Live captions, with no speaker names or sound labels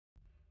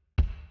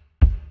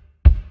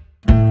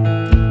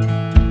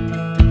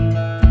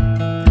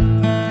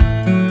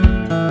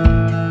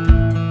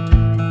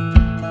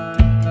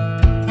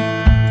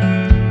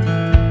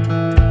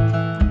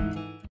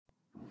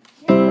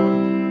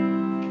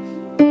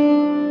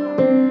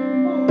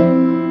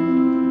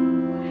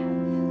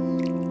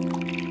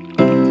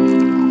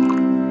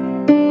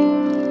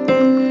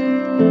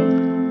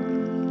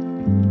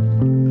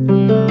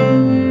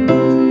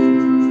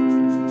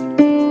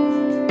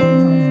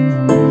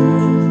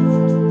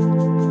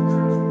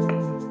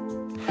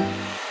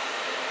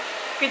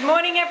Good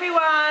morning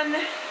everyone.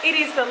 It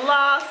is the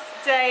last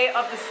day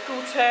of the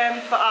school term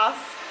for us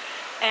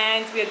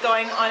and we are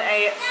going on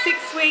a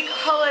 6-week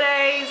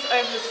holidays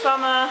over the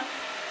summer.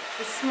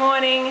 This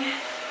morning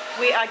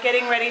we are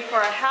getting ready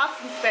for a house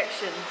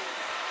inspection.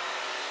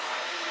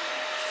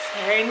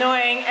 It's very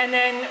annoying, and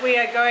then we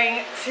are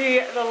going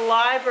to the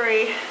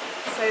library,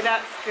 so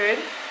that's good.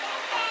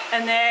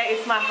 And there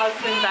is my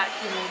husband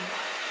vacuuming.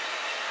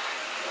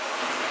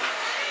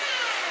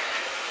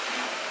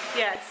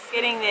 Yes,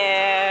 getting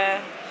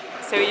there.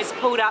 So we just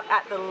pulled up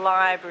at the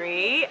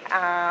library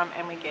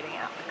and we're getting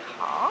out the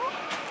car.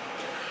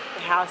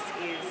 The house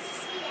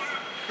is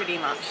pretty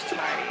much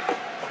tidy.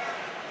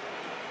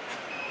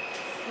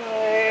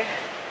 So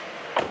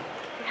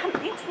we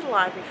haven't been to the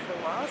library for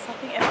a while, so I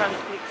think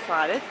everyone's pretty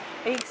excited.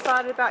 Are you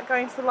excited about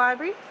going to the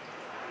library?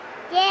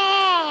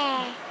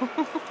 Yeah.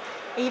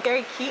 Are you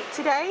very cute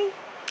today?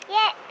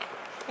 Yeah.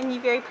 And you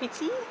very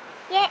pretty?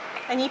 Yeah.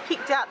 And you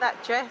picked out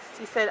that dress.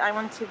 You said, I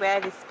want to wear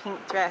this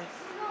pink dress.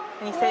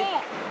 And you said,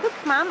 look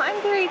Mum,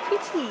 I'm very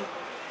pretty.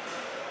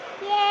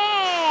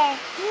 Yeah.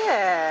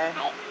 Yeah.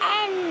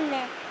 I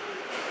am.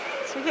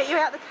 Should we get you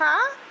out the car?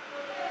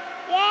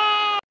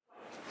 Yeah.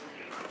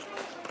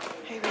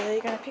 Hey, really,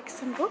 you going to pick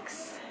some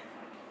books?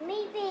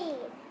 Maybe.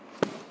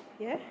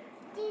 Yeah?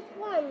 This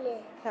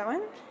one. That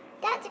one?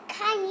 That's a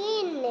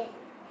cayenne.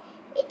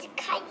 It's a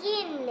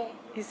cayenne.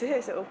 Is it?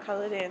 Is it all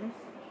coloured in?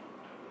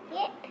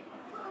 Yeah.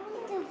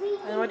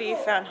 And what have you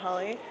found,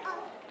 Holly?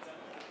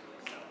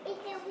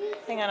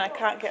 Hang on, I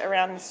can't get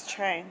around this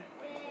train.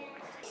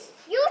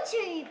 You're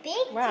too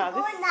big wow, to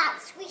go on that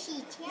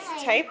squishy train.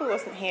 This table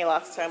wasn't here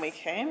last time we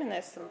came, and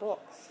there's some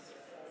books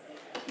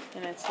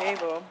and a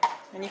table.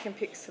 And you can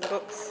pick some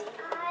books.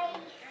 I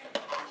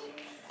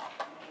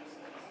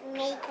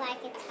make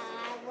like a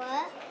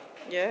tower.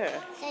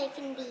 Yeah. So it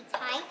can be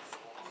tight.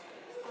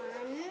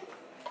 1,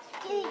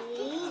 2,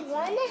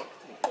 1, 3.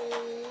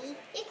 You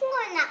can go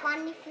on that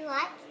one if you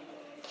like.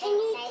 Can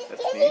you sit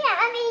here?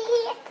 I'm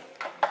here.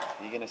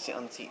 You're going to sit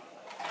on the seat.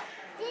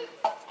 This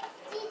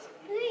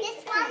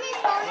one is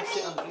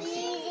going to be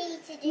easy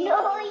to do. No,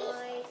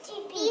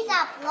 these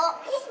are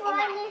blocks. This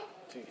one is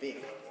too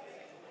big.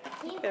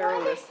 They're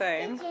all the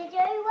same. Did you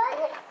do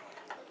one?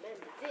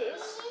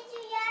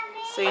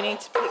 So you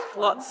need to pick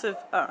lots of...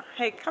 Oh,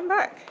 hey, come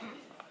back.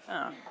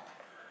 Oh,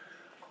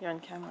 you're on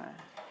camera.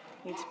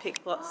 You need to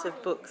pick lots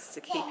of books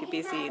to keep you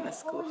busy in the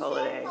school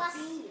holidays.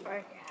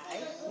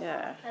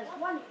 Yeah.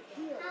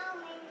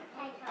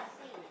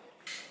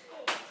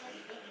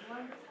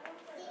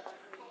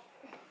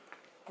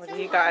 What are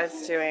you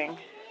guys doing?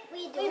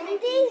 We're doing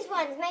these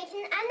ones,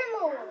 making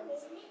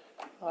animals.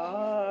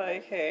 Oh,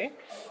 okay.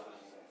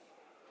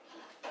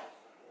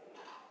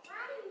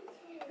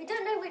 We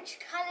don't know which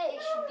colour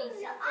it should be,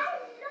 so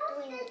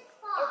I'm doing every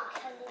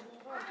colour we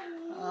want.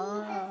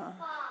 Oh.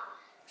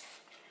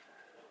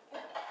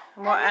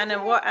 What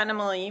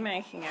animal are you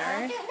making,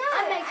 Ari?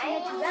 I'm making a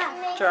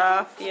giraffe.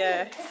 Giraffe,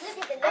 yeah.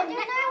 I don't know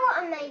what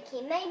I'm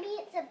making. Maybe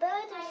it's a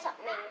bird or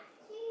something.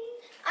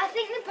 I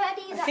think the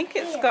birdie is I think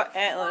it's got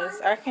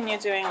antlers. I reckon you're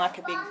doing like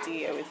a big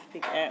deer with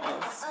big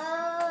antlers.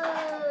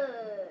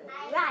 Oh,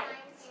 right.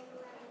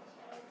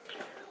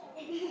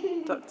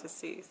 Dr.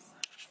 Seuss.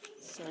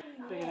 So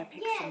we're going to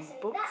pick some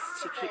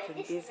books to keep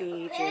them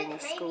busy during the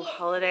school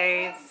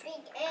holidays,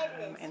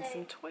 and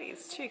some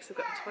toys too, because we've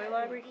got the toy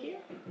library here.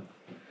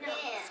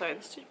 So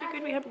this should be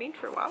good. We haven't been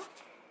for a while.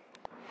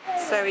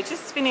 So we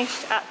just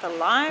finished at the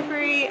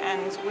library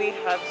and we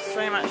have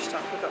so much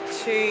stuff. We've got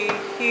 2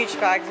 huge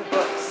bags of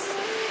books,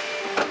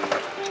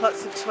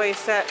 lots of toy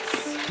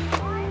sets.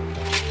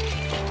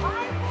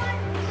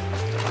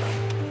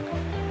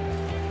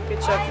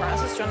 Good job,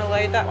 Francis. Do you want to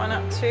load that one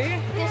up too?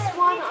 This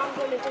one I'm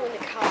going to do in the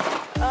car.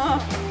 Oh,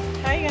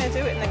 how are you going to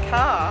do it in the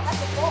car? At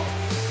the box.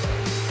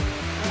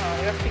 Oh,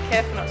 you have to be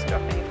careful not to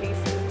drop any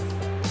pieces.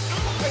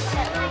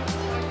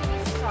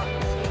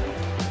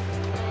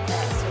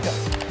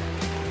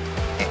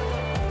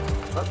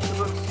 Lots of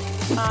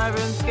books.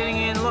 Ivan's getting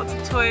in lots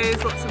of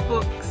toys, lots of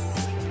books.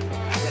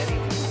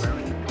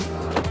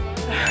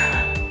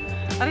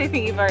 I don't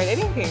think you borrowed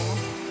anything.